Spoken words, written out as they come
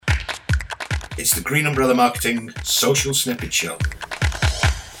It's the Green Umbrella Marketing Social Snippet Show.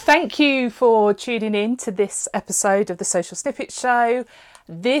 Thank you for tuning in to this episode of the Social Snippet Show.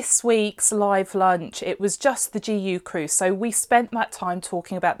 This week's live lunch, it was just the GU crew. So we spent that time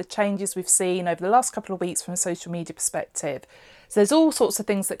talking about the changes we've seen over the last couple of weeks from a social media perspective. So there's all sorts of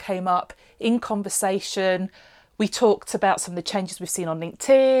things that came up in conversation. We talked about some of the changes we've seen on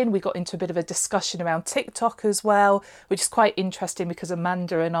LinkedIn. We got into a bit of a discussion around TikTok as well, which is quite interesting because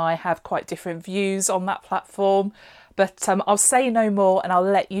Amanda and I have quite different views on that platform. But I'll say no more and I'll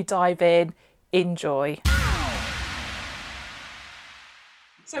let you dive in. Enjoy.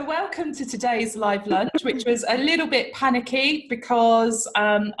 So welcome to today's live lunch, which was a little bit panicky because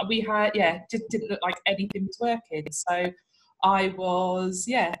we had, didn't look like anything was working. So I was,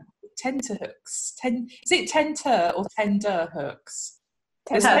 tenterhooks. Is it tenter or tender hooks?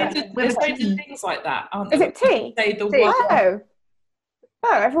 There's loads of things like that, aren't there? Is it tea? Say the word.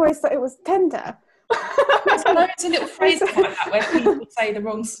 I've always thought it was tender. There's loads of little phrases like that where people say the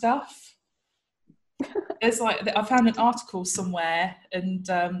wrong stuff. There's I found an article somewhere, and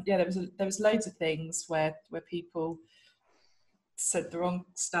there was loads of things where people said the wrong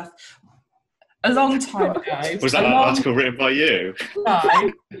stuff. A long time ago. Was that an article written by you?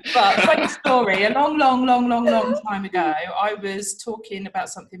 No, but funny story. A long time ago, I was talking about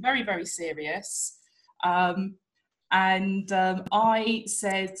something very, very serious. And I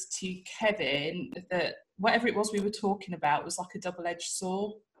said to Kevin that whatever it was we were talking about was like a double-edged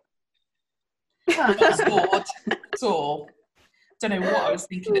sword. Sword. Don't know what I was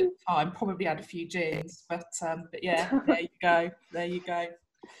thinking at the time. Probably had a few gins, but yeah, there you go.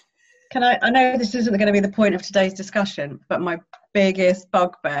 I know this isn't going to be the point of today's discussion, but my biggest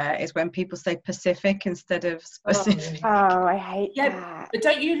bugbear is when people say Pacific instead of specific. Oh, I hate that. But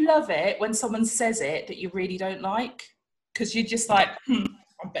don't you love it when someone says it that you really don't like? Because you're just like, I'm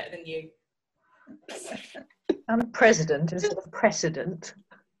better than you. I'm president instead of precedent.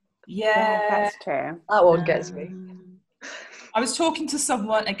 Yeah, that's true. That one gets me. I was talking to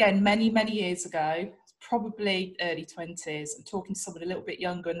someone, again, many, many years ago, probably early 20s, and talking to someone a little bit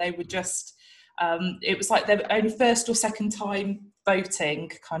younger, and they were just, it was like their only first or second time voting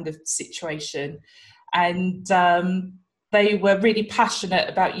kind of situation. And they were really passionate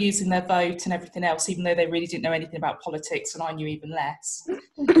about using their vote and everything else, even though they really didn't know anything about politics, and I knew even less.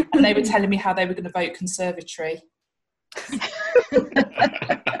 And they were telling me how they were going to vote Conservatory.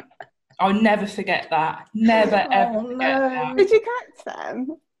 I'll never forget that. Never, ever forget that. Did you catch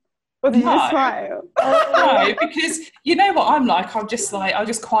them? Or did you just smile? No, because you know what I'm like. I'll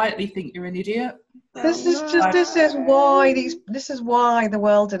just quietly think you're an idiot. This is why the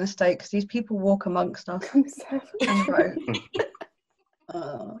world's in a state, because these people walk amongst us.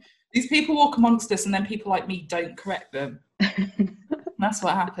 These people walk amongst us, and then people like me don't correct them. That's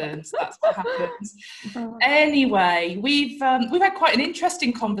what happens. Anyway, we've had quite an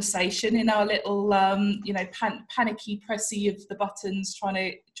interesting conversation in our little panicky pressy of the buttons trying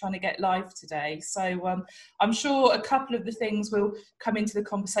to get live today. So I'm sure a couple of the things will come into the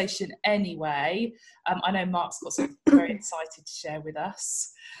conversation anyway. I know Mark's got something very excited to share with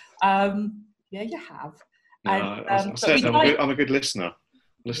us. Yeah, you have. No, I'm a good listener.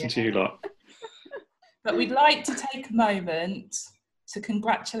 Listen to you lot. But we'd like to take a moment to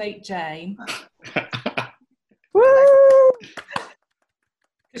congratulate Jane. Woo!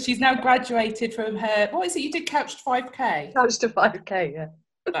 Because she's now graduated from her, what is it, you did Couch to 5K? Couch to 5K, yeah.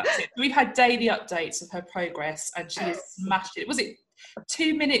 That's it. We've had daily updates of her progress, and she has smashed it. Was it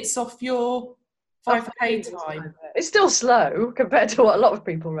 2 minutes off your 5K time? It's still slow compared to what a lot of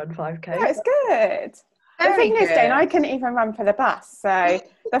people run 5K. No, it's good. The thing is, Jane, I couldn't even run for the bus, so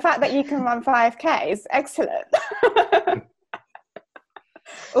the fact that you can run 5K is excellent.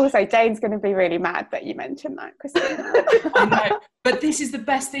 Also, Jane's going to be really mad that you mentioned that, Christina. I know, but this is the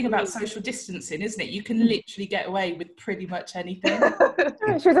best thing about social distancing, isn't it? You can literally get away with pretty much anything.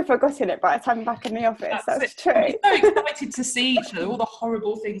 She would have forgotten it by the time I'm back in the office. That's true. I'm so excited to see each other. All the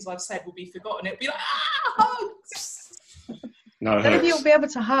horrible things I've said will be forgotten. It'll be like, hugs! No hugs. None of you will be able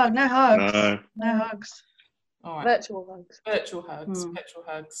to hug. No hugs. No hugs. All right. Virtual hugs. Virtual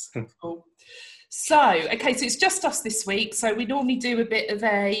hugs. Cool. So it's just us this week. So we normally do a bit of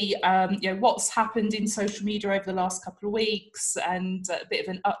a, what's happened in social media over the last couple of weeks, and a bit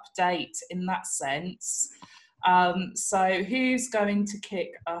of an update in that sense. So who's going to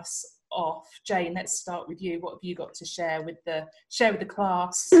kick us off? Jane, let's start with you. What have you got to share with the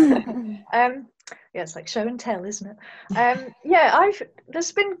class? It's like show and tell, isn't it?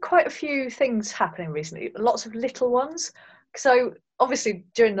 There's been quite a few things happening recently, lots of little ones. So obviously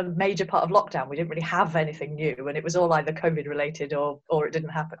during the major part of lockdown, we didn't really have anything new, and it was all either COVID related or it didn't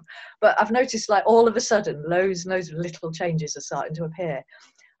happen. But I've noticed like all of a sudden, loads of little changes are starting to appear.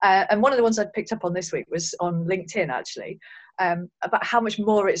 And one of the ones I picked up on this week was on LinkedIn, actually, about how much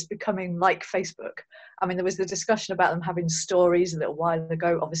more it's becoming like Facebook. I mean, there was the discussion about them having stories a little while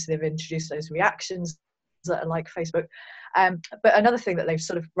ago. Obviously, they've introduced those reactions that are like Facebook. But another thing that they've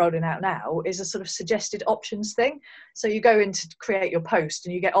sort of rolling out now is a sort of suggested options thing. So you go in to create your post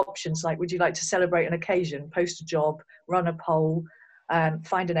and you get options like, would you like to celebrate an occasion, post a job, run a poll,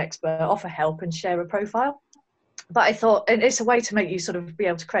 find an expert, offer help, and share a profile. But I thought, and it's a way to make you sort of be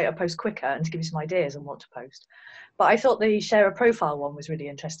able to create a post quicker and to give you some ideas on what to post. But I thought the share a profile one was really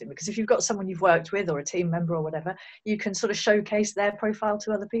interesting, because if you've got someone you've worked with or a team member or whatever, you can sort of showcase their profile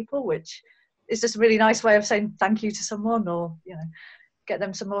to other people, which is just a really nice way of saying thank you to someone, or, you know, get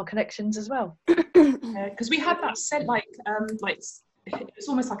them some more connections as well. Because we had that said like it was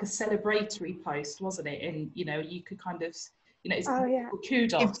almost like a celebratory post, wasn't it? And, you know, you could kind of, you know, it's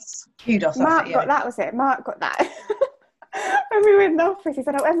kudos. Kudos. Mark got that, was it? Mark got that. When we were in the office, he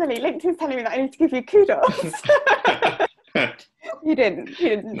said, "Oh, Emily, LinkedIn's telling me that I need to give you kudos." You didn't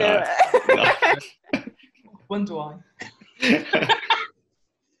do it. No. Wonder why.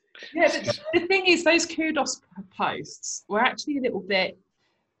 Yeah, but the thing is, those kudos posts were actually a little bit,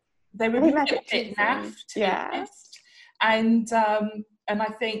 they were a little bit naff, to be honest. And I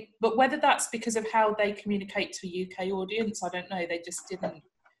think, but whether that's because of how they communicate to a UK audience, I don't know. They just didn't.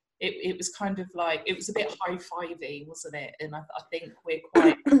 It was kind of like, it was a bit high-fivey, wasn't it? And I think we're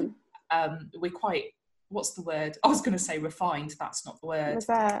quite, what's the word? I was going to say refined. That's not the word.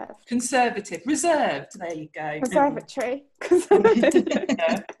 Reserved. Conservative. Reserved. There you go. Conservatory.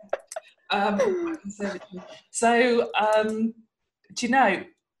 Yeah. Conservative. So, do you know,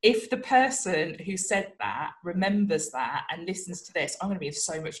 if the person who said that remembers that and listens to this, I'm going to be in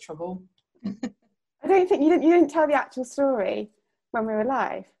so much trouble. I don't think you didn't tell the actual story when we were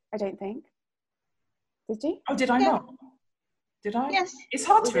live. I don't think. Did you? Oh, did I not? Did I? Yes. It's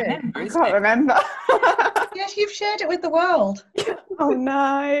hard to remember. I can't remember. Yes, you've shared it with the world. Oh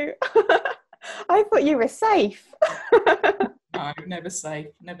no! I thought you were safe. No, never safe.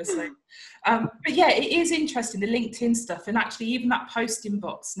 But yeah, it is interesting, the LinkedIn stuff, and actually even that posting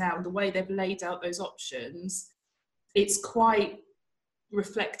box now, and the way they've laid out those options, it's quite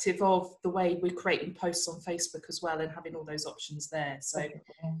reflective of the way we're creating posts on Facebook as well, and having all those options there. So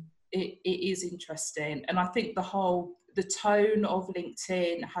it is interesting, and I think the tone of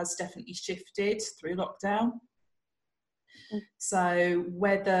LinkedIn has definitely shifted through lockdown. So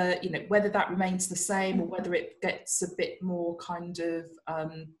whether that remains the same, or whether it gets a bit more kind of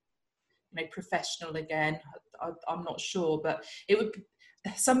professional again, I'm not sure. But it would,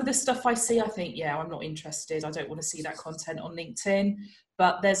 some of the stuff I see, I think, yeah, I'm not interested. I don't want to see that content on LinkedIn.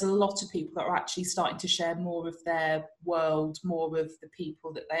 But there's a lot of people that are actually starting to share more of their world, more of the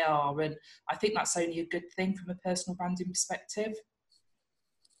people that they are, and I think that's only a good thing from a personal branding perspective.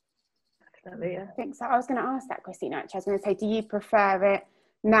 Definitely, yeah. I think so. I was going to ask that, Christina. Actually, I was going to say, do you prefer it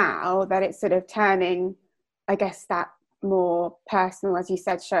now that it's sort of turning, I guess, that more personal, as you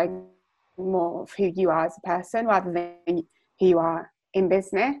said, showing more of who you are as a person rather than who you are in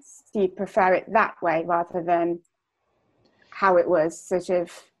business? Do you prefer it that way rather than how it was sort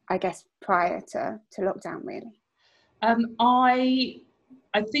of, I guess, prior to lockdown, really?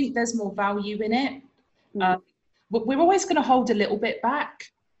 I think there's more value in it. But we're always going to hold a little bit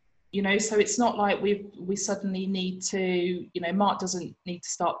back. You know, so it's not like we suddenly need to, you know, Mark doesn't need to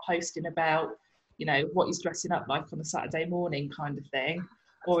start posting about, you know, what he's dressing up like on a Saturday morning kind of thing,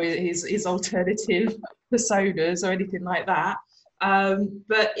 or his alternative personas or anything like that.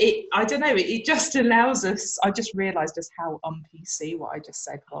 But I don't know, it just allows us, I just realised just how un-PC what I just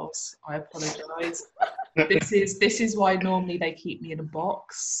said was. I apologise. This is why normally they keep me in a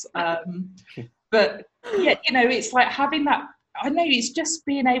box. But yeah, you know, it's like having that, I know, it's just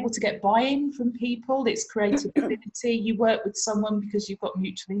being able to get buy-in from people. It's creativity. You work with someone because you've got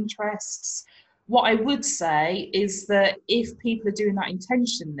mutual interests. What I would say is that if people are doing that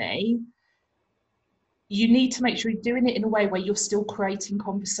intentionally, you need to make sure you're doing it in a way where you're still creating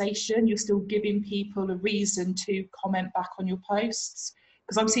conversation. You're still giving people a reason to comment back on your posts.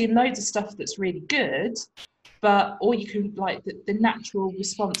 Because I'm seeing loads of stuff that's really good, but or you can, like, the natural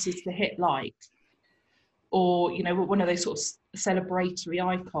response is to hit like, or, you know, one of those sort of celebratory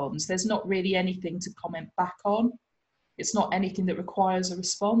icons. There's not really anything to comment back on. It's not anything that requires a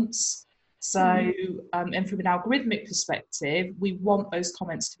response. So, and from an algorithmic perspective, we want those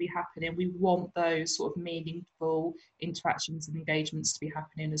comments to be happening. We want those sort of meaningful interactions and engagements to be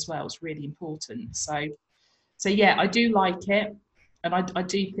happening as well. It's really important. So yeah, I do like it. And I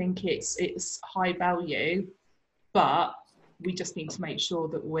do think it's high value, but we just need to make sure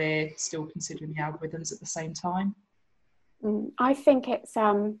that we're still considering the algorithms at the same time. I think it's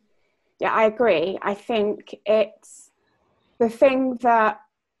yeah, I agree. I think it's the thing that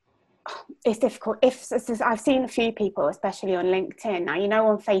it's difficult. I've seen a few people, especially on LinkedIn now, you know,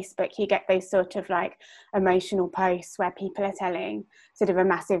 on Facebook you get those sort of like emotional posts where people are telling sort of a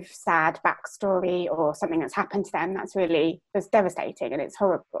massive sad backstory or something that's happened to them that's devastating and it's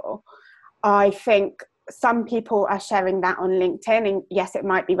horrible. I think some people are sharing that on LinkedIn, and yes, it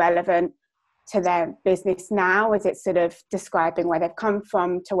might be relevant to their business now as it's sort of describing where they've come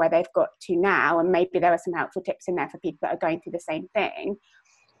from to where they've got to now, and maybe there are some helpful tips in there for people that are going through the same thing.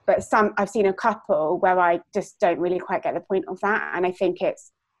 But I've seen a couple where I just don't really quite get the point of that, and I think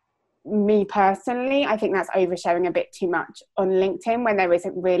it's me personally, I think that's oversharing a bit too much on LinkedIn when there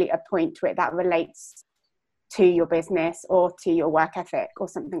isn't really a point to it that relates to your business or to your work ethic or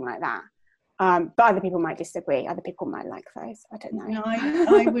something like that. But other people might disagree. Other people might like those. I don't know.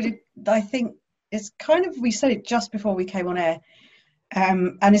 No, I think it's kind of, we said it just before we came on air,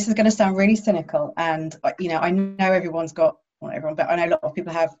 and this is going to sound really cynical. And you know, I know everyone's got, well, not everyone, but I know a lot of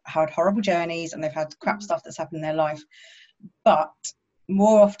people have had horrible journeys and they've had crap stuff that's happened in their life. But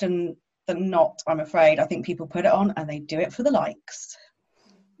more often than not, I'm afraid, I think people put it on and they do it for the likes.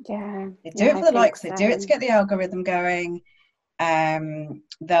 Yeah, they do it for the likes. They do it to get the algorithm going.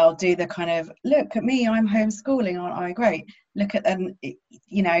 They'll do the kind of, look at me, I'm homeschooling, aren't I great? Look at them,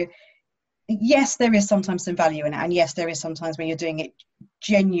 you know. Yes, there is sometimes some value in it, and yes, there is sometimes when you're doing it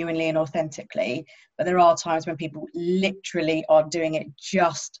genuinely and authentically, but there are times when people literally are doing it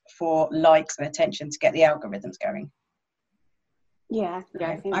just for likes and attention to get the algorithms going. Yeah,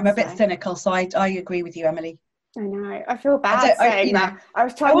 I think I'm a bit cynical, so I agree with you, Emily. I know. I feel bad saying that. I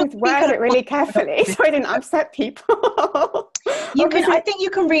was trying to word it really carefully so I didn't upset people. I think you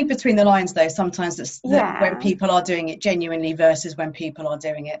can read between the lines, though. Sometimes it's when people are doing it genuinely versus when people are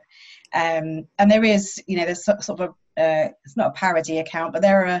doing it. And there is, you know, there's sort of it's not a parody account, but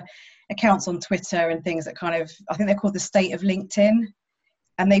there are accounts on Twitter and things that kind of, I think they're called the State of LinkedIn,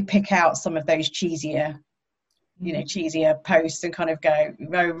 and they pick out some of those cheesier posts and kind of go,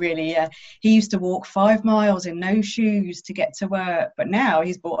 oh, really, he used to walk 5 miles in no shoes to get to work, but now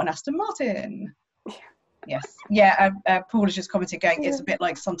he's bought an Aston Martin. Yes. Paul has just commented going, it's a bit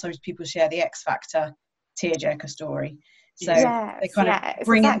like sometimes people share the X Factor tearjerker story. So they kind of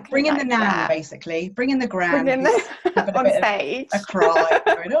bring in the nan, basically. Bring in the gran. On stage. A cry.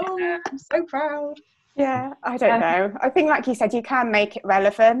 Going, oh, I'm so proud. Yeah, I don't know. I think, like you said, you can make it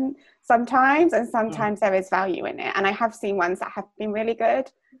relevant sometimes, and sometimes there is value in it. And I have seen ones that have been really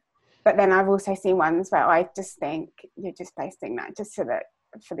good. But then I've also seen ones where I just think you're just posting that just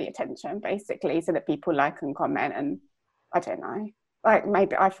for the attention, basically, so that people like and comment. And I don't know. Like,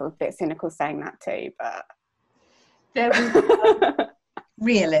 maybe I feel a bit cynical saying that too, but...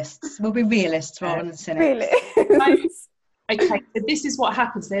 Realists. We'll be realists rather than cynics. Realists. Okay, so this is what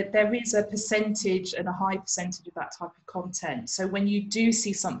happens. There is a percentage and a high percentage of that type of content. So when you do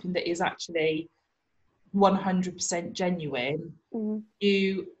see something that is actually 100% genuine,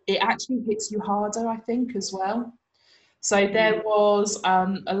 it actually hits you harder, I think, as well. So there was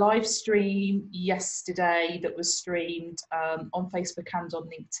a live stream yesterday that was streamed on Facebook and on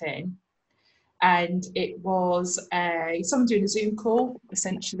LinkedIn. And it was someone doing a Zoom call,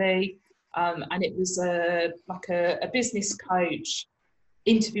 essentially. And it was like a business coach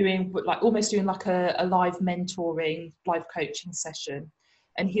interviewing, like almost doing like a live mentoring, live coaching session.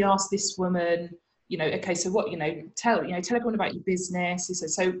 And he asked this woman, you know, okay, so what, tell everyone about your business. He said,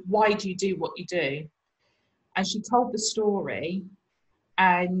 so why do you do what you do? And she told the story,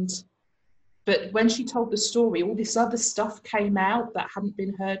 but when she told the story, all this other stuff came out that hadn't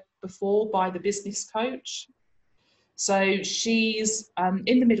been heard before by the business coach. So she's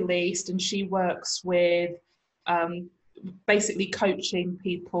in the Middle East, and she works with basically coaching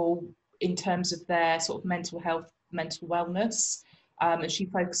people in terms of their sort of mental health, mental wellness. And she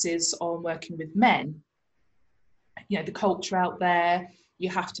focuses on working with men. You know, the culture out there, you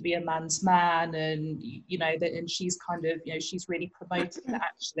have to be a man's man, and, and she's kind of, she's really promoting that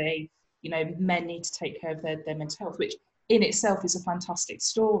actually, men need to take care of their mental health, which in itself is a fantastic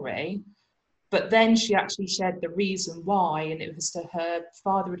story. But then she actually shared the reason why, and it was that her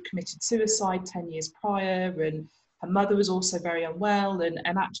father had committed suicide 10 years prior, and her mother was also very unwell, and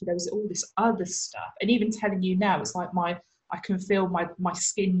actually there was all this other stuff. And even telling you now, it's like I can feel my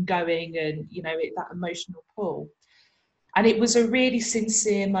skin going, and that emotional pull. And it was a really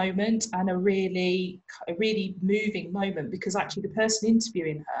sincere moment and a really moving moment, because actually the person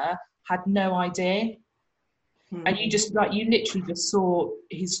interviewing her had no idea. and you literally just saw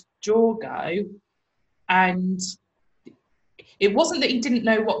his jaw go, and it wasn't that he didn't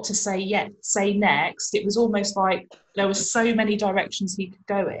know what to say next. It was almost like there were so many directions he could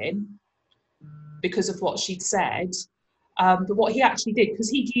go in because of what she'd said. But what he actually did, because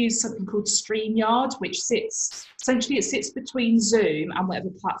he'd used something called StreamYard, which sits between Zoom and whatever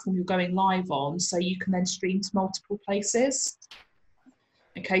platform you're going live on, so you can then stream to multiple places.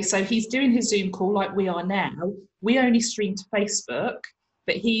 Okay, so he's doing his Zoom call like we are now. We only stream to Facebook,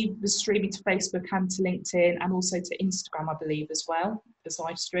 but he was streaming to Facebook and to LinkedIn and also to Instagram, I believe, as well, as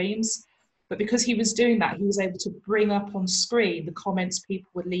live streams. But because he was doing that, he was able to bring up on screen the comments people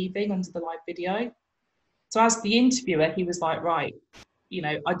were leaving under the live video. So as the interviewer, he was like, right,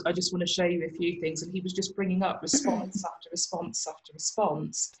 I just want to show you a few things. And he was just bringing up response after response after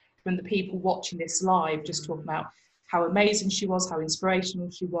response from the people watching this live, just talking about how amazing she was, how inspirational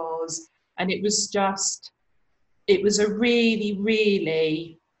she was. And it was a really,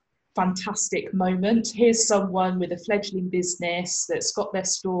 really fantastic moment. Here's someone with a fledgling business that's got their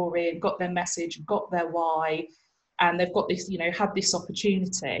story and got their message and got their why, and they've got this, had this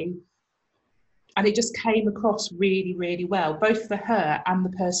opportunity. And it just came across really, really well, both for her and the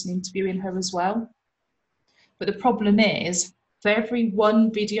person interviewing her as well. But the problem is, for every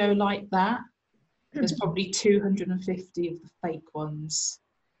one video like that, there's probably 250 of the fake ones,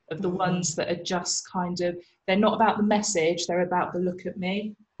 of the ones that are just kind of, they're not about the message, they're about the look at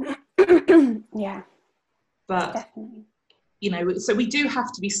me. Yeah. But, definitely. So we do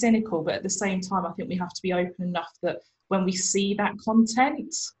have to be cynical, but at the same time, I think we have to be open enough that when we see that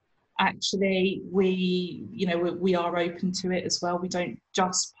content, actually we are open to it as well. We don't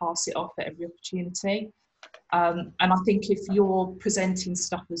just pass it off at every opportunity. And I think if you're presenting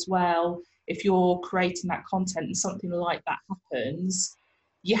stuff as well, if you're creating that content and something like that happens,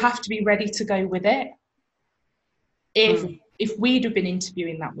 you have to be ready to go with it. If we'd have been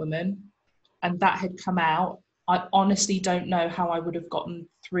interviewing that woman and that had come out, I honestly don't know how I would have gotten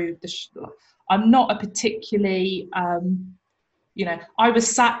through I'm not a particularly I was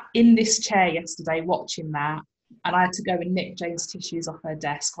sat in this chair yesterday watching that, and I had to go and nick Jane's tissues off her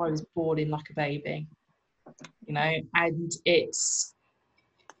desk. I was bawling like a baby, and it's,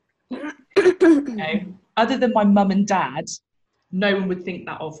 other than my mum and dad, no one would think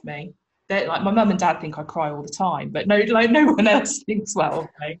that of me. They're like, my mum and dad think I cry all the time, but no one else thinks that of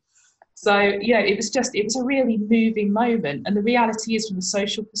me. So, it was a really moving moment. And the reality is, from a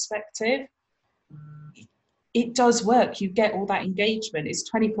social perspective, it does work. You get all that engagement. It's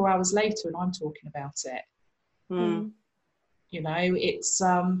 24 hours later and I'm talking about it. It's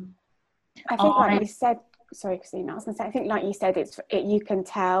I think like you said, sorry Christina, I was going to say, I think like you said, you can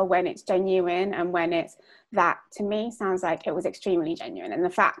tell when it's genuine and when it's, that to me sounds like it was extremely genuine. And the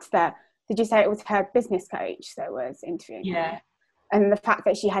fact that, did you say it was her business coach that was interviewing her? And the fact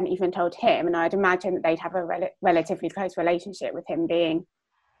that she hadn't even told him, and I'd imagine that they'd have a relatively close relationship with him being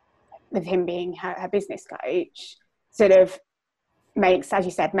her business coach, sort of makes, as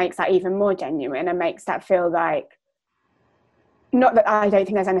you said, makes that even more genuine and makes that feel like, not that I don't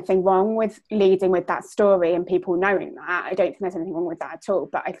think there's anything wrong with leading with that story and people knowing that. I don't think there's anything wrong with that at all.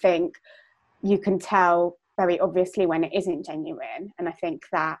 But I think you can tell very obviously when it isn't genuine. And I think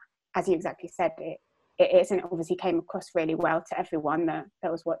that, as you exactly said, it is, and it obviously came across really well to everyone that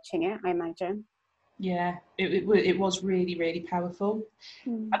was watching it, I imagine. Yeah, it was really, really powerful.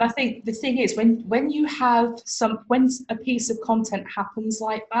 And I think the thing is, when a piece of content happens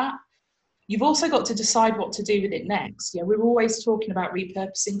like that, you've also got to decide what to do with it next. We're always talking about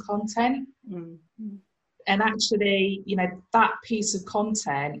repurposing content. And actually, that piece of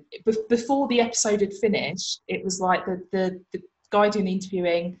content, before the episode had finished, it was like the guy doing the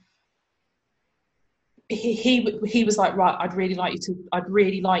interviewing, he was like, right, I'd really like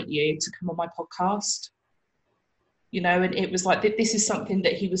you to come on my podcast. And it was like, this is something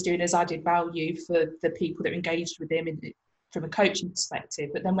that he was doing as added value for the people that are engaged with him from a coaching perspective.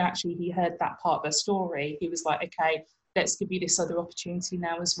 But then when actually he heard that part of her story, he was like, okay, let's give you this other opportunity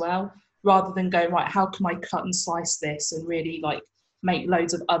now as well, rather than going, right, how can I cut and slice this and really like make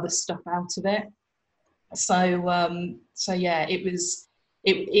loads of other stuff out of it. So yeah, it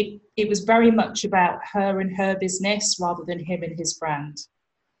was very much about her and her business rather than him and his brand.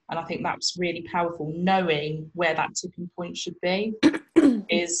 And I think that's really powerful. Knowing where that tipping point should be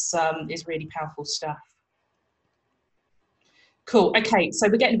is really powerful stuff. Cool. Okay, so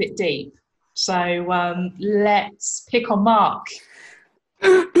we're getting a bit deep. So let's pick on Mark.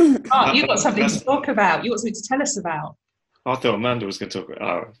 Mark, you've got something to talk about. You've got something to tell us about. I thought Amanda was going to talk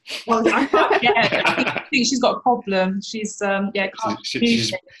about it. Well, I think she's got a problem. She's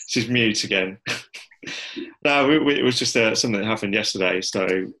she's mute again. No, it was just something that happened yesterday.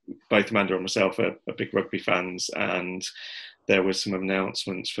 So both Amanda and myself are big rugby fans, and there was some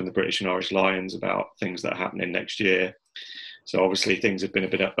announcements from the British and Irish Lions about things that are happening next year. So obviously things have been a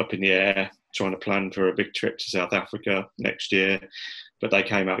bit up in the air, trying to plan for a big trip to South Africa next year. But they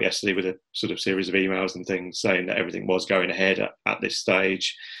came out yesterday with a sort of series of emails and things saying that everything was going ahead at this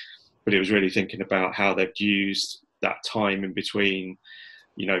stage. But it was really thinking about how they've used that time in between,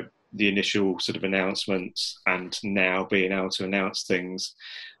 you know, the initial sort of announcements and now being able to announce things,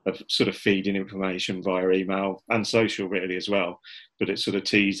 of sort of feeding information via email and social really as well. But it's sort of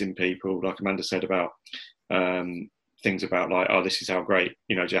teasing people, like Amanda said, about things about like, oh, this is how great,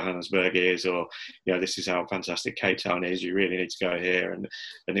 you know, Johannesburg is, or, you know, this is how fantastic Cape Town is, you really need to go here.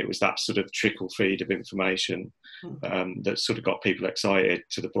 And it was that sort of trickle feed of information that sort of got people excited,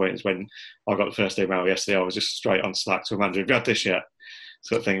 to the point is when I got the first email yesterday, I was just straight on Slack to Amanda, have you had this yet?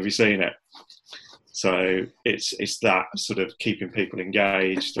 Sort of thing, have you seen it? So it's that sort of keeping people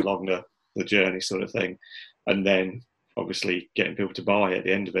engaged along the journey sort of thing. And then obviously getting people to buy at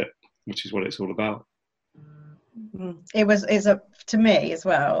the end of it, which is what it's all about. To me as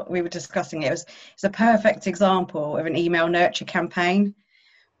well, we were discussing it's a perfect example of an email nurture campaign,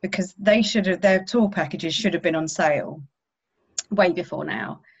 because their tour packages should have been on sale way before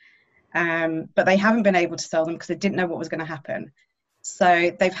now, but they haven't been able to sell them because they didn't know what was going to happen.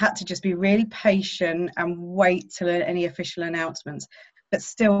 So they've had to just be really patient and wait till any official announcements, but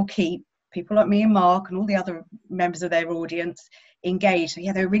still keep people like me and Mark and all the other members of their audience engaged. So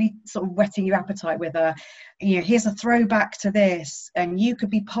yeah, they're really sort of whetting your appetite with here's a throwback to this, and you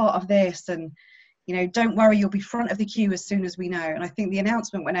could be part of this, and, you know, don't worry, you'll be front of the queue as soon as we know. And I think the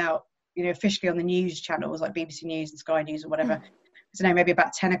announcement went out, you know, officially on the news channels like BBC News and Sky News or whatever. I don't know, maybe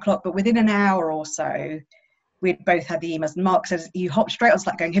about 10 o'clock, but within an hour or so, we'd both had the emails. And Mark says, you hopped straight on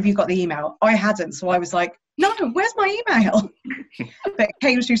Slack going, have you got the email? I hadn't, so I was like, no, where's my email? But it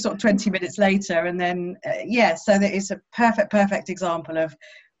came through sort of 20 minutes later, and then so that it's a perfect example of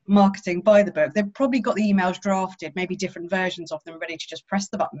marketing by the book. They've probably got the emails drafted, maybe different versions of them, ready to just press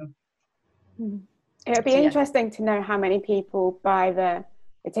the button. It would be interesting to know how many people buy the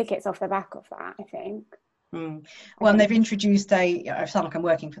tickets off the back of that, I think. Well, and they've introduced I sound like I'm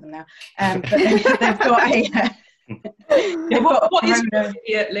working for them now, but they've got what is the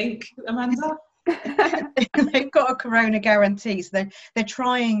affiliate link, Amanda? They've got a Corona guarantee, so they're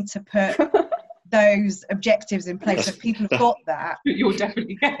trying to put those objectives in place. So if people have got that, you'll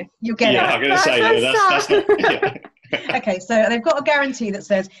definitely get it. You'll get it. Yeah, I'm going to say that's not. Yeah. Okay, so they've got a guarantee that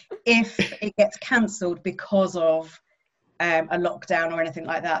says if it gets cancelled because of a lockdown or anything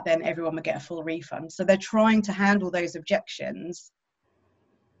like that, then everyone will get a full refund. So they're trying to handle those objections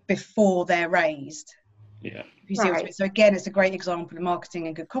before they're raised. Yeah. You see what I mean? So again, it's a great example of marketing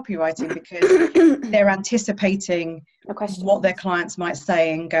and good copywriting, because they're anticipating what their clients might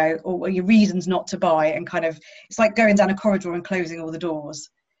say and go, oh, well, your reasons not to buy, and kind of, it's like going down a corridor and closing all the doors.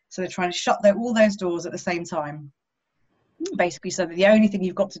 So they're trying to shut all those doors at the same time, basically, so that the only thing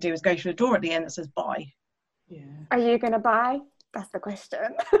you've got to do is go through a door at the end that says buy. Yeah. Are you going to buy? That's the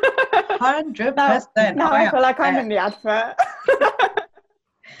question. 100%. Now I feel like I'm in the advert.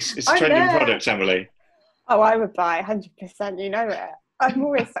 It's a trending product, Emily. Oh, I would buy 100%. You know it. I'm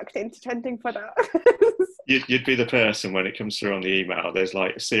always sucked into trending products. You'd be the person when it comes through on the email. There's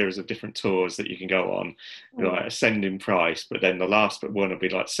like a series of different tours that you can go on, like ascending price, but then the last but one would be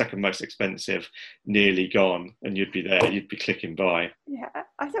like second most expensive, nearly gone, and you'd be there. You'd be clicking buy. Yeah,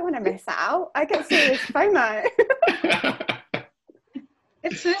 I don't want to miss out. I get serious FOMO.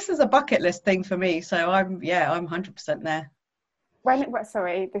 This is a bucket list thing for me, so I'm 100% there.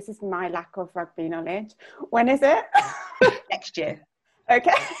 Sorry, this is my lack of rugby knowledge. When is it? Next year.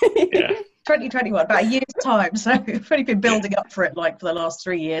 Okay. Yeah. 2021, about a year's time. So we've only been building up for it for the last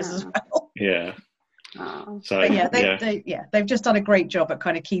 3 years as well. Yeah. So they've just done a great job at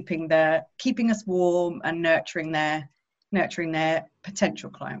kind of keeping us warm and nurturing their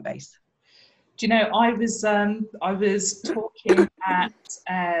potential client base. Do you know, I was talking at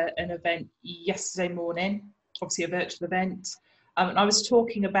an event yesterday morning, obviously a virtual event. And I was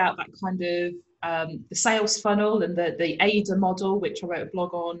talking about that kind of the sales funnel and the AIDA model, which I wrote a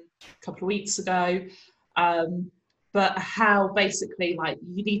blog on a couple of weeks ago. But how basically, like,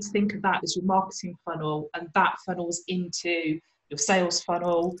 you need to think of that as your marketing funnel, and that funnels into your sales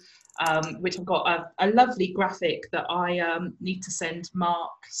funnel, which I've got a lovely graphic that I need to send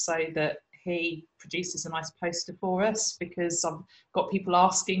Mark so that he produces a nice poster for us, because I've got people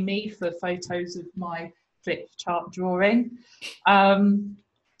asking me for photos of my flip chart drawing.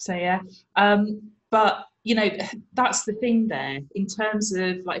 But, you know, that's the thing there in terms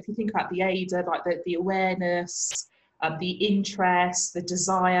of, like, if you think about the AIDA, like the awareness, the interest, the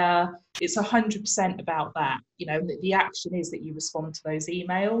desire, it's 100% about that. You know, the action is that you respond to those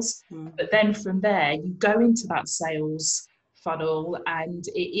emails. But then from there, you go into that sales funnel, and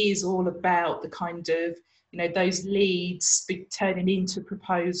it is all about the kind of, you know, those leads turning into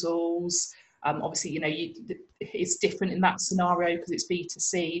proposals. Obviously, you know, it's different in that scenario because it's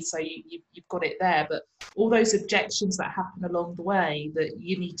B2C, so you've got it there. But all those objections that happen along the way that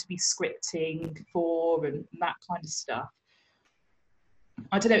you need to be scripting for and that kind of stuff.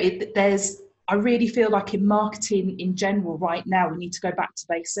 I don't know, I really feel like in marketing in general right now, we need to go back to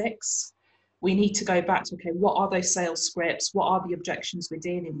basics. We need to go back to, okay, what are those sales scripts? What are the objections we're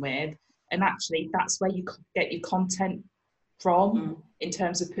dealing with? And actually, that's where you get your content from in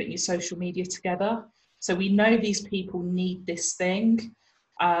terms of putting your social media together. So we know these people need this thing.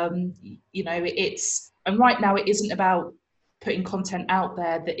 You know, and right now it isn't about putting content out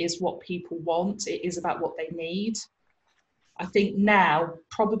there that is what people want. It is about what they need. I think now,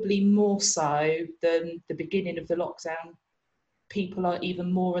 probably more so than the beginning of the lockdown, people are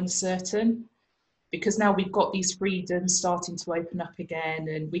even more uncertain, because now we've got these freedoms starting to open up again,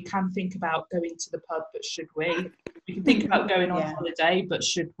 and we can think about going to the pub, but should we? We can think about going on holiday, but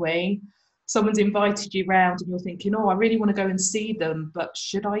should we? Someone's invited you round and you're thinking, oh, I really want to go and see them, but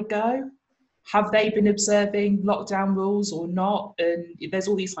should I go? Have they been observing lockdown rules or not? And there's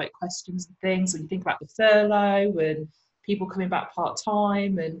all these like questions and things, and you think about the furlough and people coming back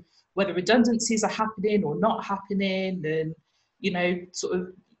part-time, and whether redundancies are happening or not happening, and, you know, sort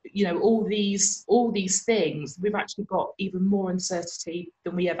of, you know, all these things. We've actually got even more uncertainty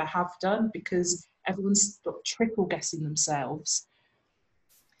than we ever have done, because everyone's triple guessing themselves.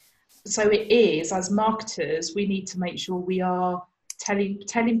 So it is, as marketers, we need to make sure we are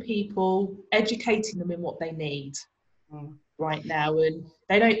telling people, educating them in what they need right now. And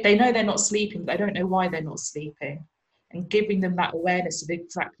they know they're not sleeping, but they don't know why they're not sleeping, and giving them that awareness of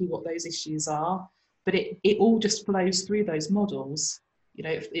exactly what those issues are. But it all just flows through those models. You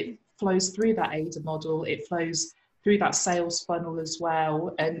know, it flows through that AIDA model, it flows through that sales funnel as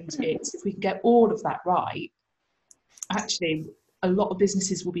well. And if we can get all of that right, actually, a lot of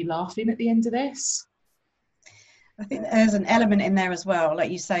businesses will be laughing at the end of this. I think there's an element in there as well,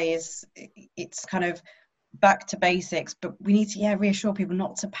 like you say, is it's kind of back to basics, but we need to reassure people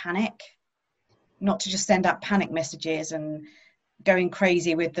not to panic, not to just send out panic messages and going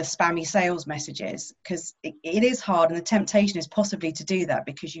crazy with the spammy sales messages, because it is hard, and the temptation is possibly to do that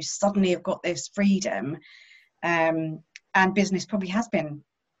because you suddenly have got this freedom, and business probably has been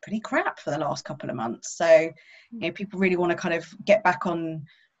pretty crap for the last couple of months. So, you know, people really want to kind of get back on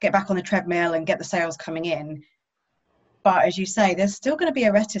the treadmill and get the sales coming in. But as you say, there's still going to be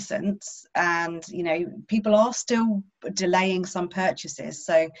a reticence, and, you know, people are still delaying some purchases.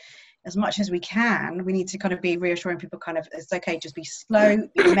 So as much as we can, we need to kind of be reassuring people, kind of, it's okay, just be slow,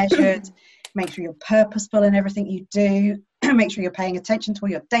 be measured, make sure you're purposeful in everything you do, make sure you're paying attention to all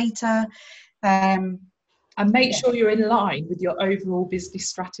your data. And make sure you're in line with your overall business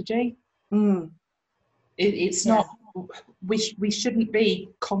strategy. It's not, we shouldn't be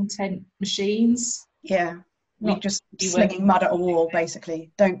content machines. Yeah, not just slinging mud at a wall,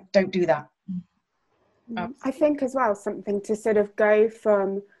 basically. Don't do that. I think as well, something to sort of go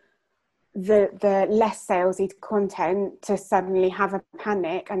from the less salesy content to suddenly have a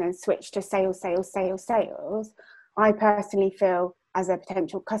panic and then switch to sales. I personally feel, as a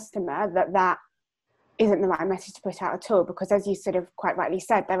potential customer, that isn't the right message to put out at all, because, as you sort of quite rightly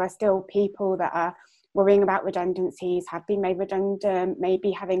said, there are still people that are worrying about redundancies, have been made redundant,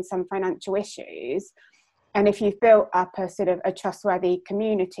 maybe having some financial issues. And if you've built up a sort of a trustworthy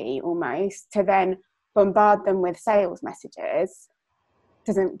community almost, to then bombard them with sales messages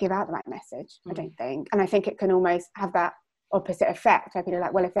doesn't give out the right message, I don't think. And I think it can almost have that opposite effect, where people are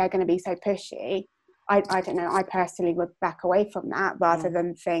like, well, if they're going to be so pushy, I don't know, I personally would back away from that rather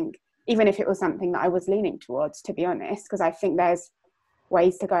than think, even if it was something that I was leaning towards, to be honest, because I think there's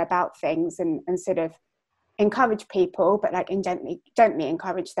ways to go about things and sort of encourage people, but like gently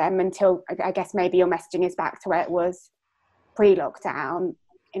encourage them until, I guess, maybe your messaging is back to where it was pre-lockdown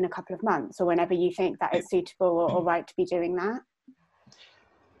in a couple of months, or whenever you think that it's suitable or right to be doing that.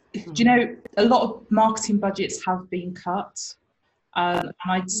 Do you know, a lot of marketing budgets have been cut, and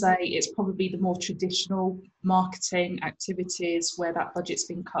I'd say it's probably the more traditional marketing activities where that budget's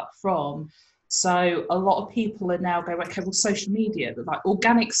been cut from. So a lot of people are now going, okay, well, social media, but like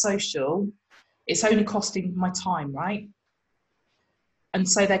organic social, it's only costing my time, right? And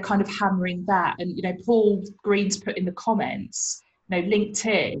so they're kind of hammering that. And, you know, Paul Green's put in the comments, you know,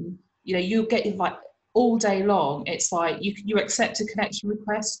 LinkedIn, You know, you get like all day long. It's like you accept a connection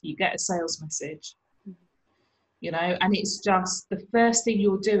request, you get a sales message. You know, and it's just the first thing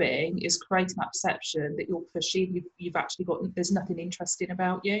you're doing is creating that perception that you're pushy. You've actually got, there's nothing interesting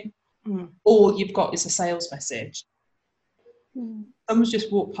about you. All you've got is a sales message. Someone's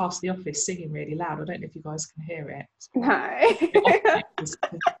just walked past the office singing really loud. I don't know if you guys can hear it.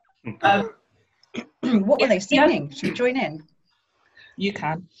 No. What were they singing? Should we join in? You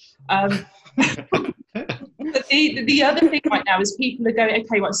can. But the other thing right now is people are going,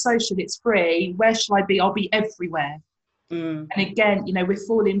 okay, right, social, it's free. Where shall I be? I'll be everywhere. And again, you know, we're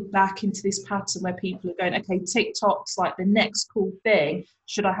falling back into this pattern where people are going, okay, TikTok's like the next cool thing.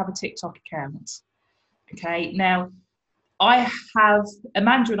 Should I have a TikTok account? Okay, now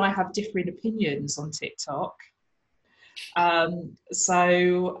Amanda and I have differing opinions on TikTok.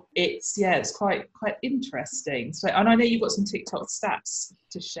 So it's quite interesting. So, and I know you've got some TikTok stats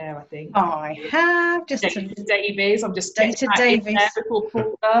to share, I think. I have just Data Davies. I'm just Data Davies before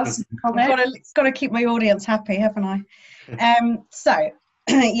Paul does. Got to keep my audience happy, haven't I? So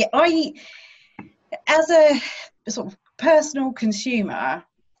yeah, I, as a sort of personal consumer,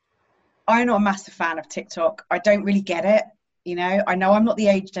 I'm not a massive fan of TikTok. I don't really get it. You know I'm not the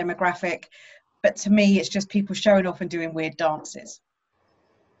age demographic, but to me, it's just people showing off and doing weird dances.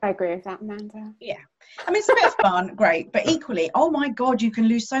 I agree with that, Amanda. Yeah. I mean, it's a bit of fun, great. But equally, oh my God, you can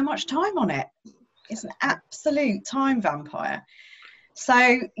lose so much time on it. It's an absolute time vampire.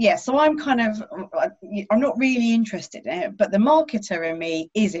 So, yeah, so I'm not really interested in it, but the marketer in me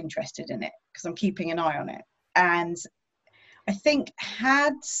is interested in it because I'm keeping an eye on it. And I think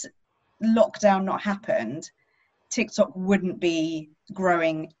had lockdown not happened, TikTok wouldn't be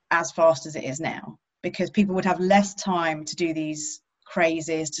growing as fast as it is now because people would have less time to do these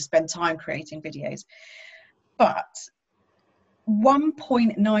crazes, to spend time creating videos. But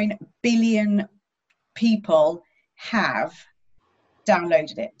 1.9 billion people have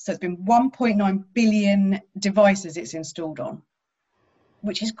downloaded it. So it's been 1.9 billion devices it's installed on,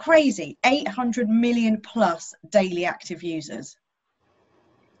 which is crazy. 800 million plus daily active users.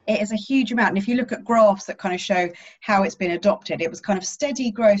 It is a huge amount. And if you look at graphs that kind of show how it's been adopted, it was kind of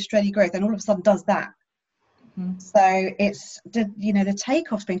steady growth, and all of a sudden does that. So it's, the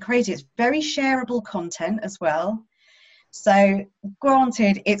takeoff's been crazy. It's very shareable content as well. So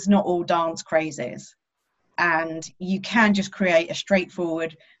granted, it's not all dance crazes. And you can just create a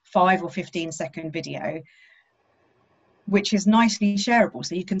straightforward 5 or 15 second video, which is nicely shareable.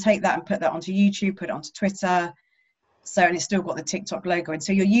 So you can take that and put that onto YouTube, put it onto Twitter. So, and it's still got the TikTok logo. And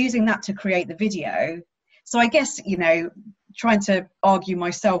so you're using that to create the video. So I guess, trying to argue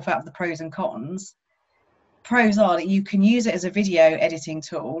myself out of the pros and cons, pros are that you can use it as a video editing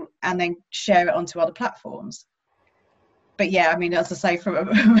tool and then share it onto other platforms. But yeah, I mean, as I say, from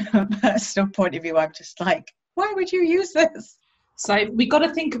a personal point of view, I'm just like, why would you use this? So we've got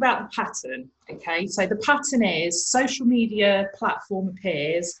to think about the pattern, okay? So the pattern is social media platform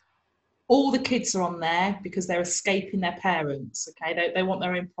appears, all the kids are on there because they're escaping their parents, okay? They want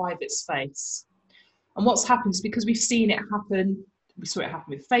their own private space. And what's happened is because we've seen it happen, we saw it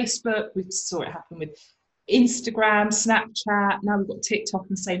happen with Facebook, we saw it happen with Instagram, Snapchat, now we've got TikTok,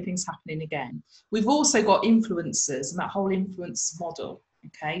 and the same thing's happening again. We've also got influencers and that whole influence model,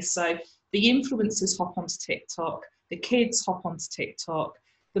 okay? So the influencers hop onto TikTok, the kids hop onto TikTok,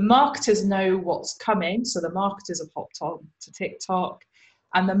 the marketers know what's coming, so the marketers have hopped on to TikTok,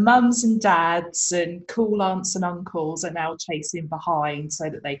 and the mums and dads and cool aunts and uncles are now chasing behind so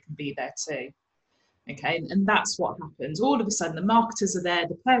that they can be there too. Okay, and that's what happens. All of a sudden, the marketers are there,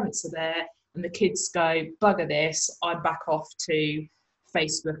 the parents are there, and the kids go, bugger this, I'm back off to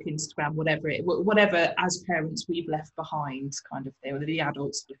Facebook, Instagram, whatever as parents we've left behind kind of thing, or the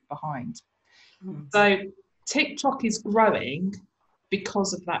adults left behind. So TikTok is growing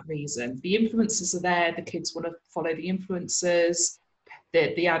because of that reason. The influencers are there, the kids want to follow the influencers,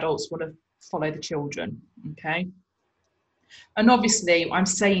 the adults want to follow the children, okay? And obviously, I'm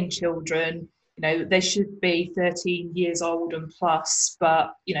saying children, they should be 13 years old and plus,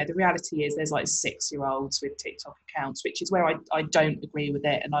 but, the reality is there's like 6-year-olds with TikTok accounts, which is where I don't agree with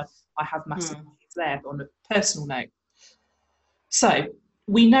it, and I have massive issues there on a personal note. So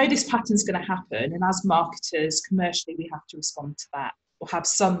we know this pattern's going to happen, and as marketers, commercially, we have to respond to that or have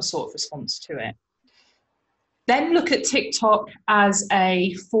some sort of response to it. Then look at TikTok as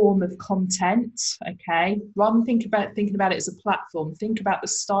a form of content, okay? Rather than thinking about it as a platform, think about the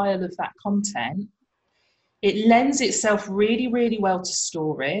style of that content. It lends itself really, really well to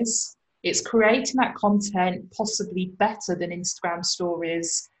stories. It's creating that content possibly better than Instagram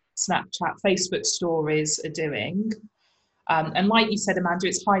stories, Snapchat, Facebook stories are doing. And like you said, Amanda,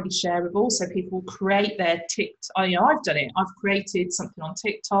 it's highly shareable. So people create their TikTok. I've done it. I've created something on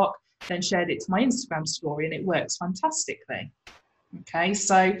TikTok, then shared it to my Instagram story, and it works fantastically. Okay,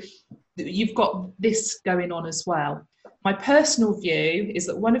 so you've got this going on as well. My personal view is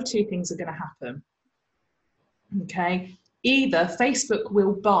that one of two things are going to happen. Okay, either Facebook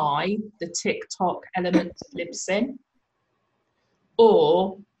will buy the TikTok element of Libsyn,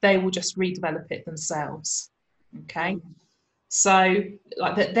 or they will just redevelop it themselves. Okay, so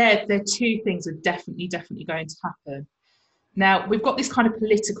like they're two things are definitely going to happen. Now we've got this kind of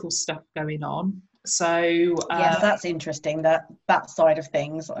political stuff going on. So yes, that's interesting, that side of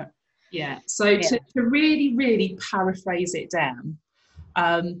things. Yeah. So to really paraphrase it down,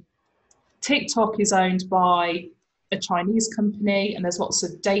 TikTok is owned by a Chinese company, and there's lots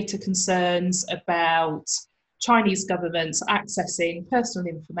of data concerns about Chinese governments accessing personal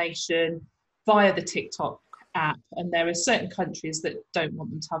information via the TikTok app, and there are certain countries that don't want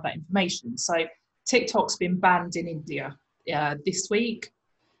them to have that information. So TikTok's been banned in India this week,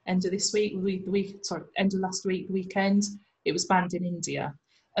 end of last week, the weekend, it was banned in India.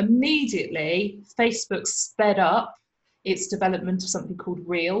 Immediately, Facebook sped up its development of something called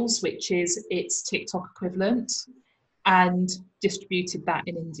Reels, which is its TikTok equivalent, and distributed that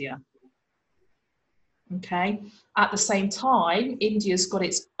in India. Okay. At the same time, India's got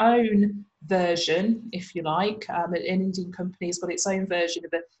its own version, if you like. An Indian company has got its own version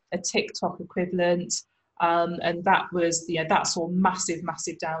of a TikTok equivalent. And that was, that saw massive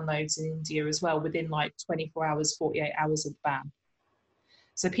downloads in India as well, within like 24 hours, 48 hours of the ban.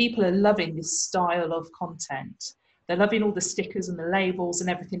 So people are loving this style of content. They're loving all the stickers and the labels and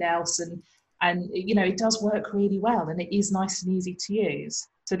everything else. And it does work really well, and it is nice and easy to use.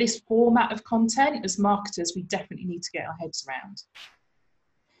 So this format of content, as marketers, we definitely need to get our heads around.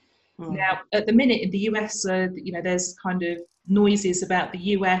 Now, at the minute in the US, there's kind of noises about the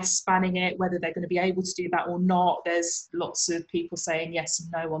US banning it, whether they're going to be able to do that or not. There's lots of people saying yes and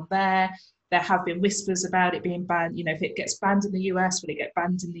no on there. There have been whispers about it being banned. If it gets banned in the US, will it get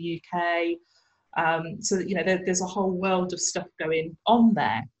banned in the UK? There's a whole world of stuff going on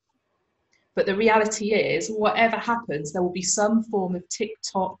there. But the reality is, whatever happens, there will be some form of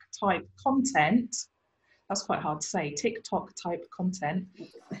TikTok type content. That's quite hard to say, TikTok type content.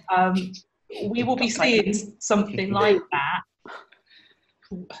 We will be seeing something like that.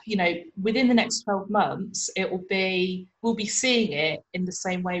 Within the next 12 months, we'll be seeing it in the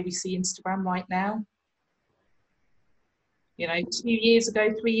same way we see Instagram right now. 2 years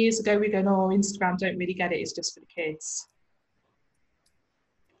ago, 3 years ago, we're going, oh, Instagram, don't really get it, it's just for the kids.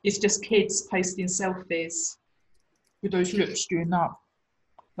 It's just kids posting selfies with those lips doing that.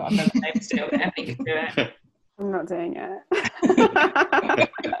 But I've never been able to do it. I think you can do it. I'm not doing it.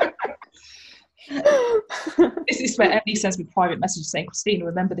 This is where Emily sends me private messages saying, Christina,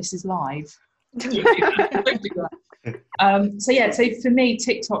 remember this is live. So for me,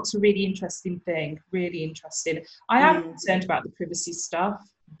 TikTok's a really interesting thing, really interesting. I am concerned about the privacy stuff,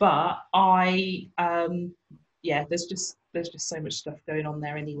 but there's just so much stuff going on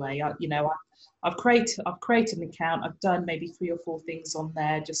there anyway. I've created an account. I've done maybe 3 or 4 things on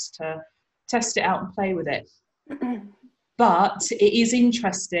there just to test it out and play with it. But it is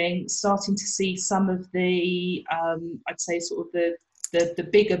interesting starting to see some of the, I'd say sort of the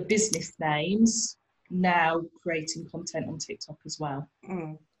bigger business names now creating content on TikTok as well.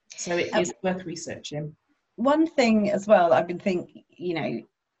 So it is worth researching. One thing as well, I've been thinking,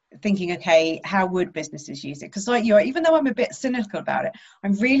 okay, how would businesses use it? Because like you are, even though I'm a bit cynical about it,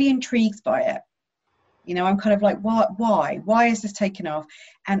 I'm really intrigued by it. I'm kind of like, why is this taking off?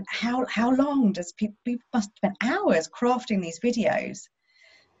 And how long does people must spend hours crafting these videos?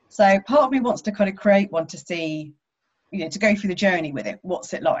 So part of me wants to kind of create one to see, to go through the journey with it.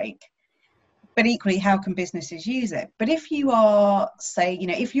 What's it like? But equally, how can businesses use it? But if you are, say,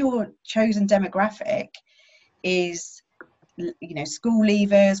 if your chosen demographic is, school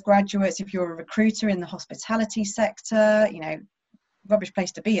leavers, graduates, if you're a recruiter in the hospitality sector, rubbish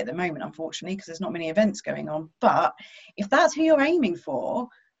place to be at the moment, unfortunately, because there's not many events going on. But if that's who you're aiming for,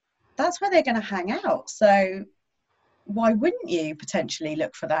 that's where they're going to hang out. So why wouldn't you potentially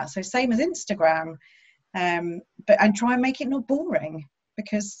look for that? So same as Instagram, and try and make it not boring,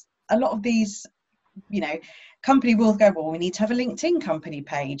 because a lot of these, company will go, well, we need to have a LinkedIn company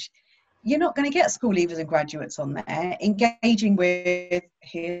page. You're not going to get school leavers and graduates on there engaging with,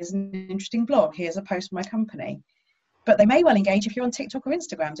 here's an interesting blog, here's a post from my company. But they may well engage if you're on TikTok or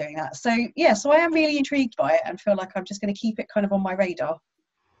Instagram doing that. So I am really intrigued by it and feel like I'm just going to keep it kind of on my radar.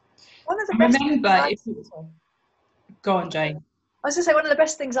 Remember, go on, Jane. I was going to say, one of the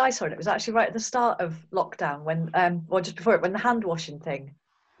best things I saw, and it was actually right at the start of lockdown when, or just before it, when the hand washing thing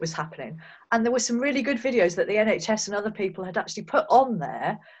was happening. And there were some really good videos that the NHS and other people had actually put on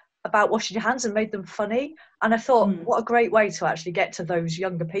there about washing your hands and made them funny. And I thought, what a great way to actually get to those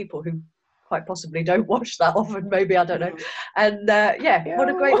younger people who quite possibly don't wash that often, maybe, I don't know. And what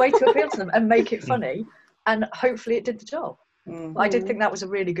a great way to appeal to them and make it funny. And hopefully it did the job. I did think that was a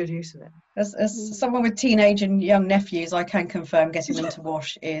really good use of it. As someone with teenage and young nephews, I can confirm getting them to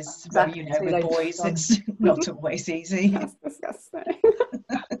wash is, Exactly. with boys, it's not always easy. That's disgusting.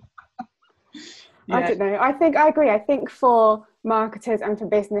 I don't know. I agree. I think for marketers and for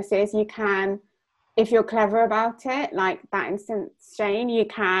businesses, you can, if you're clever about it, like that instance, Shane, you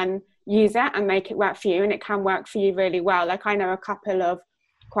can use it and make it work for you, and it can work for you really well. Like I know a couple of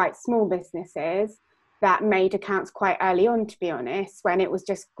quite small businesses that made accounts quite early on, to be honest, when it was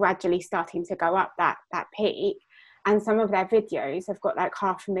just gradually starting to go up that peak. And some of their videos have got like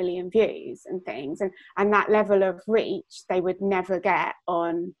 500,000 views and things. And that level of reach they would never get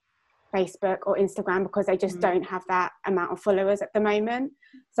on Facebook or Instagram because they just don't have that amount of followers at the moment.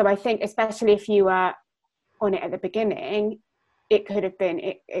 So I think especially if you were on it at the beginning, it could have been,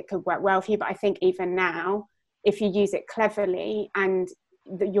 it could work well for you. But I think even now, if you use it cleverly and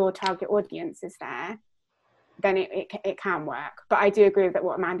your target audience is there, then it can work. But I do agree with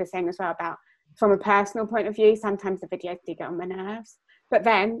what Amanda's saying as well about, from a personal point of view, sometimes the videos do get on my nerves. But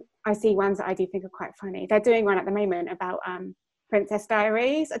then I see ones that I do think are quite funny. They're doing one at the moment about Princess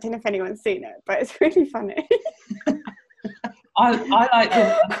Diaries. I don't know if anyone's seen it, but it's really funny. I like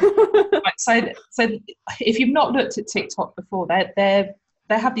the so if you've not looked at TikTok before, they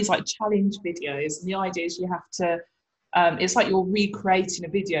have these like challenge videos, and the idea is you have to it's like you're recreating a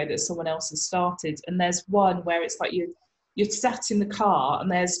video that someone else has started. And there's one where it's like you're sat in the car, and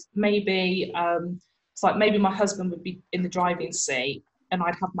there's maybe it's like maybe my husband would be in the driving seat and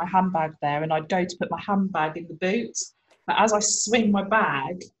I'd have my handbag there, and I'd go to put my handbag in the boot, but as I swing my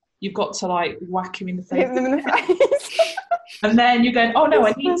bag, you've got to like whack him in the face. Hit them in the face. And then you're going, oh no,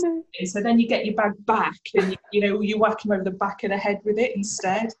 I need to. So then you get your bag back, and you whack him over the back of the head with it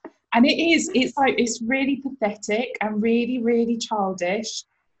instead. And it's really pathetic and really, really childish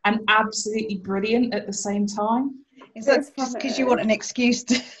and absolutely brilliant at the same time. Is that just because you want an excuse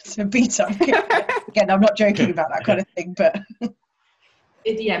to beat up? Again, I'm not joking about that kind of thing, but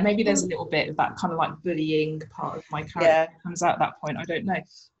maybe there's a little bit of that kind of like bullying part of my character that comes out at that point. I don't know,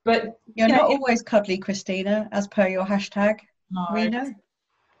 but you're not always cuddly, Christina, as per your hashtag. No, we know.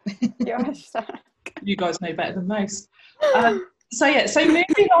 Your hashtag. You guys know better than most. So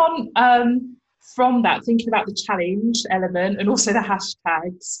moving on from that, thinking about the challenge element and also the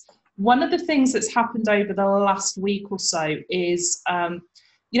hashtags. One of the things that's happened over the last week or so is,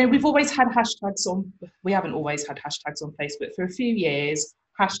 we've always had hashtags on, we haven't always had hashtags on Facebook. For a few years,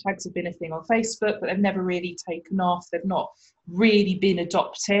 hashtags have been a thing on Facebook, but they've never really taken off. They've not really been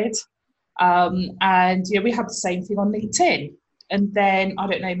adopted. And we had the same thing on LinkedIn. And then, I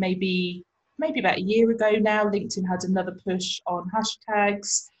don't know, maybe about a year ago now, LinkedIn had another push on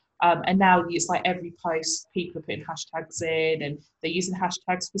hashtags. And now it's like every post, people are putting hashtags in, and they're using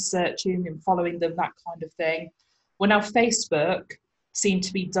hashtags for searching and following them, that kind of thing. Well, now Facebook seem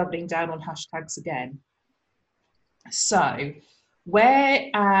to be doubling down on hashtags again. So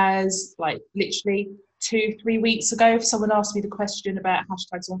whereas like literally 2-3 weeks ago, if someone asked me the question about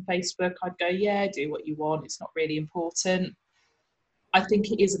hashtags on Facebook, I'd go, yeah, do what you want. It's not really important. I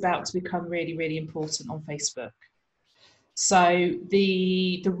think it is about to become really, really important on Facebook. So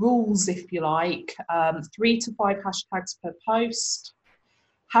the rules, if you like, 3 to 5 hashtags per post.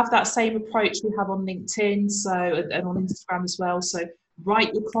 Have that same approach we have on LinkedIn, and on Instagram as well. So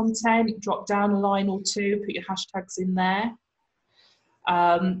write your content, drop down a line or two, put your hashtags in there.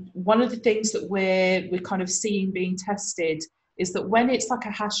 One of the things that we're kind of seeing being tested is that when it's like a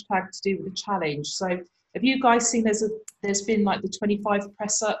hashtag to do with a challenge. So have you guys seen there's been like the 25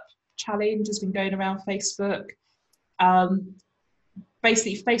 press up challenge has been going around Facebook?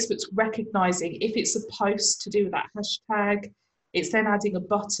 Basically Facebook's recognizing if it's a post to do with that hashtag, it's then adding a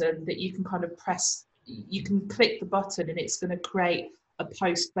button that you can kind of press, you can click the button and it's going to create a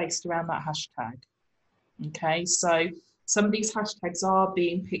post based around that hashtag. Okay, so some of these hashtags are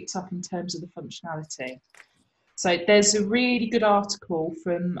being picked up in terms of the functionality. So there's a really good article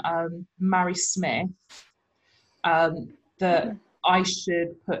from Mary Smith that I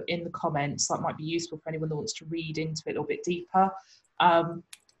should put in the comments. That might be useful for anyone that wants to read into it a little bit deeper.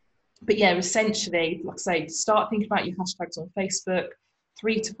 But yeah, essentially, like I say, start thinking about your hashtags on Facebook,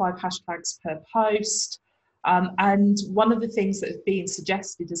 3 to 5 hashtags per post. And one of the things that is being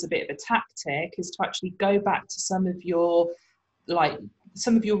suggested as a bit of a tactic is to actually go back to some of your like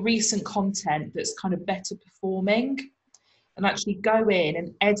some of your recent content that's kind of better performing, and actually go in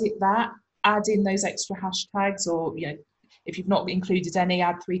and edit that, add in those extra hashtags, or if you've not included any,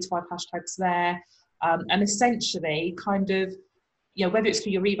 add 3 to 5 hashtags there, and essentially kind of whether it's for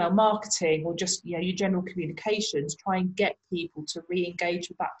your email marketing or just your general communications, try and get people to re-engage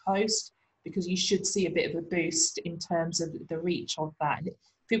with that post, because you should see a bit of a boost in terms of the reach of that. And if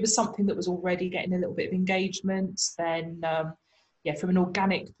it was something that was already getting a little bit of engagement, then from an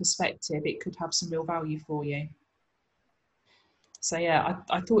organic perspective, it could have some real value for you. So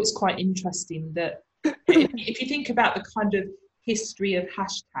I thought it's quite interesting that if you think about the kind of history of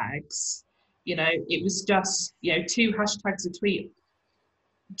hashtags, it was just 2 hashtags a tweet,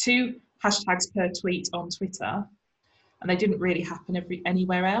 2 hashtags per tweet on Twitter, and they didn't really happen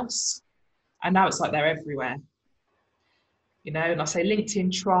anywhere else. And now it's like they're everywhere. And I say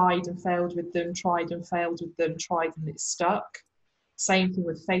LinkedIn tried and failed with them, tried and failed with them, tried and it's stuck. Same thing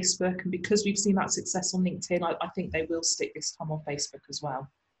with Facebook, and because we've seen that success on LinkedIn, I think they will stick this time on Facebook as well.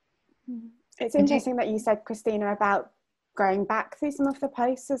 It's interesting that you said, Christina, about going back through some of the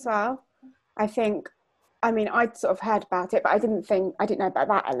posts as well. I'd sort of heard about it, but I didn't know about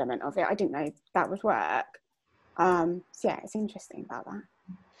that element of it. I didn't know that would work. It's interesting about that.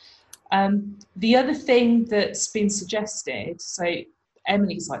 The other thing that's been suggested, so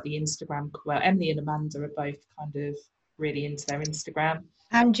Emily's like the Instagram, Emily and Amanda are both kind of really into their Instagram.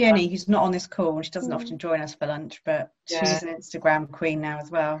 And Jenny, who's not on this call, she doesn't often join us for lunch, but she's an Instagram queen now as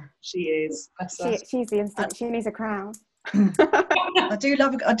well. She is. She's the Instagram. She needs a crown. I do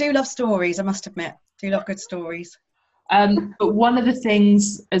love stories, I must admit. Do love good stories. But one of the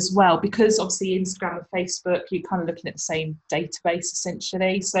things as well, because obviously Instagram and Facebook, you're kind of looking at the same database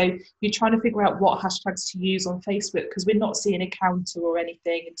essentially. So you're trying to figure out what hashtags to use on Facebook, because we're not seeing a counter or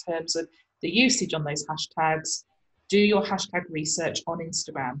anything in terms of the usage on those hashtags. Do your hashtag research on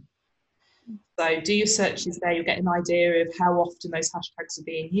Instagram. So do your searches there, you'll get an idea of how often those hashtags are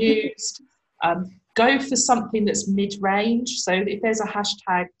being used. Go for something that's mid-range. So if there's a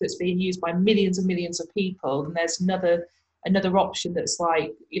hashtag that's being used by millions and millions of people, and there's another option that's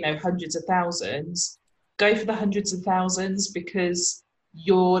like, hundreds of thousands, go for the hundreds of thousands, because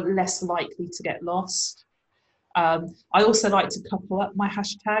you're less likely to get lost. I also like to couple up my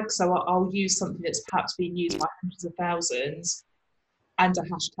hashtags. So I'll use something that's perhaps being used by hundreds of thousands, and a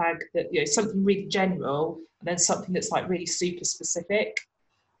hashtag that, something really general, and then something that's like really super specific.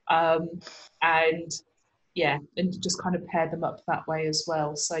 And just kind of pair them up that way as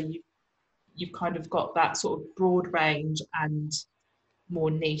well. So you've kind of got that sort of broad range and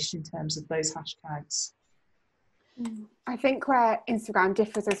more niche in terms of those hashtags. I think where Instagram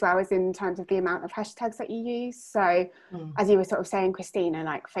differs as well is in terms of the amount of hashtags that you use. So as you were sort of saying, Christina,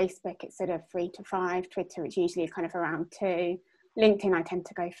 like Facebook, it's sort of 3 to 5. Twitter, it's usually kind of around 2. LinkedIn, I tend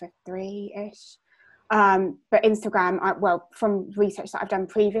to go for 3-ish. But Instagram, from research that I've done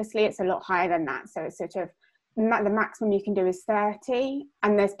previously, it's a lot higher than that. So it's sort of, the maximum you can do is 30.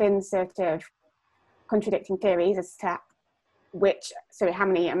 And there's been sort of contradicting theories as to how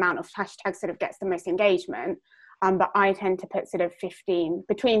many amount of hashtags sort of gets the most engagement. But I tend to put sort of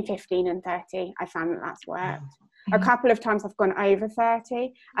between 15 and 30. I found that's worked. A couple of times I've gone over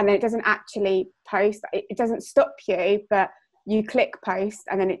 30, and then it doesn't actually post. It doesn't stop you, but you click post,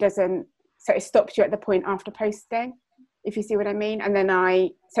 and then it doesn't. So it stops you at the point after posting, if you see what I mean. And then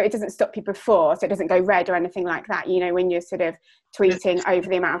so it doesn't stop you before, so it doesn't go red or anything like that. When you're sort of tweeting over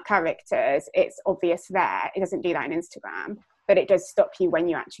the amount of characters, it's obvious there. It doesn't do that on Instagram, but it does stop you when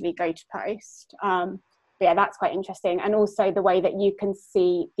you actually go to post. But that's quite interesting. And also the way that you can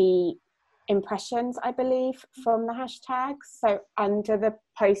see the impressions, I believe, from the hashtags. So under the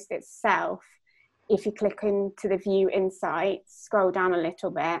post itself, if you click into the view insights, scroll down a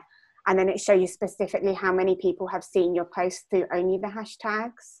little bit, and then it shows you specifically how many people have seen your post through only the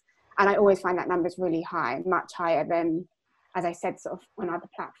hashtags. And I always find that number's really high, much higher than, as I said, sort of on other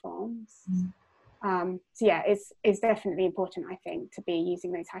platforms. It's definitely important, I think, to be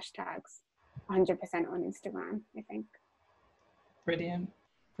using those hashtags 100% on Instagram, I think. Brilliant.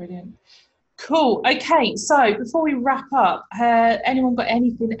 Cool. Okay, so before we wrap up, anyone got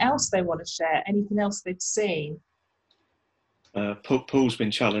anything else they want to share? Anything else they've seen? Paul's been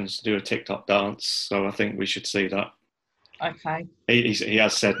challenged to do a TikTok dance, so I think we should see that. Okay. He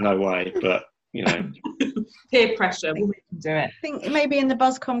has said no way, but peer pressure, we'll make him do it. I think maybe in the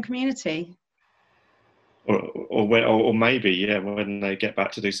BuzzCon community, or maybe when they get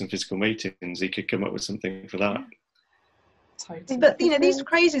back to do some physical meetings, he could come up with something for that. Totally. But these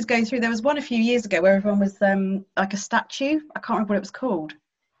crazes going through. There was one a few years ago where everyone was like a statue. I can't remember what it was called.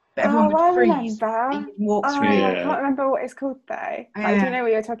 But everyone I would freeze. remember. You could walk Oh, through. I Yeah. can't remember what it's called though. I Yeah. do know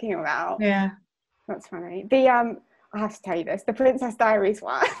what you're talking about. Yeah. That's funny. The I have to tell you this. The Princess Diaries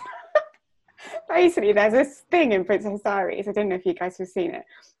one. Basically, there's this thing in Princess Diaries. I don't know if you guys have seen it,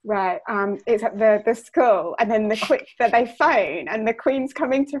 where it's at the school, and then that they phone, and the Queen's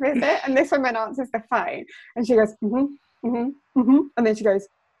coming to visit, and this woman answers the phone, and she goes, and then she goes,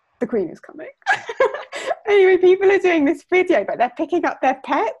 the Queen is coming. Anyway, people are doing this video, but they're picking up their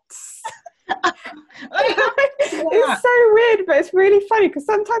pets. It's so weird, but it's really funny because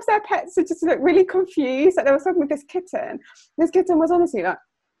sometimes their pets are just look really confused. Like there was something with this kitten. This kitten was honestly like,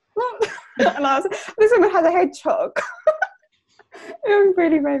 and this woman had a hedgehog. It was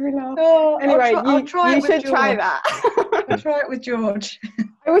really made me laugh. Oh, Anyway, I'll try you should try George. that. I'll try it with George.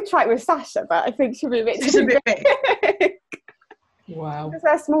 I would try it with Sasha, but I think she'll be a bit She's a too bit big. big. Wow. Because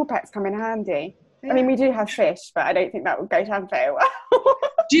their small pets come in handy. Yeah. I mean, we do have fish, but I don't think that would go down very well.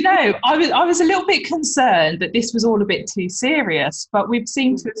 Do you know, I was a little bit concerned that this was all a bit too serious, but we've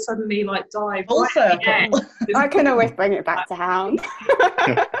seemed to have suddenly like dived Full right again. circle. I can always bring it back to Hound.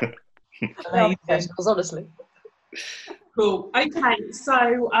 Amazing. Honestly. Cool. Okay,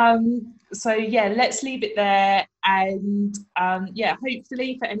 so yeah, let's leave it there. And yeah,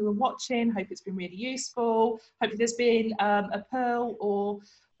 hopefully for anyone watching, hope it's been really useful. Hopefully there's been a pearl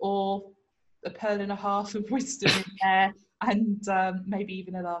or a pearl and a half of wisdom in there, and maybe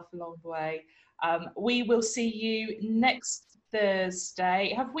even a laugh along the way. We will see you next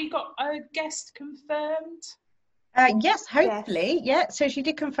Thursday. Have we got a guest confirmed? Yes, hopefully. Yes. Yeah, so she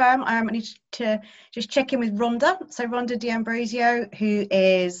did confirm. I need to just check in with Rhonda. So Rhonda D'Ambrosio, who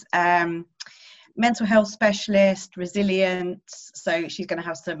is mental health specialist, resilience. So she's going to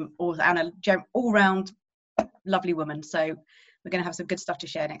have some all-round lovely woman. So we're going to have some good stuff to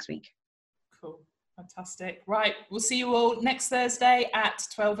share next week. Cool. Fantastic. Right, we'll see you all next Thursday at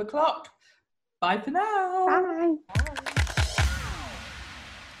 12 o'clock. Bye for now. Bye. Bye.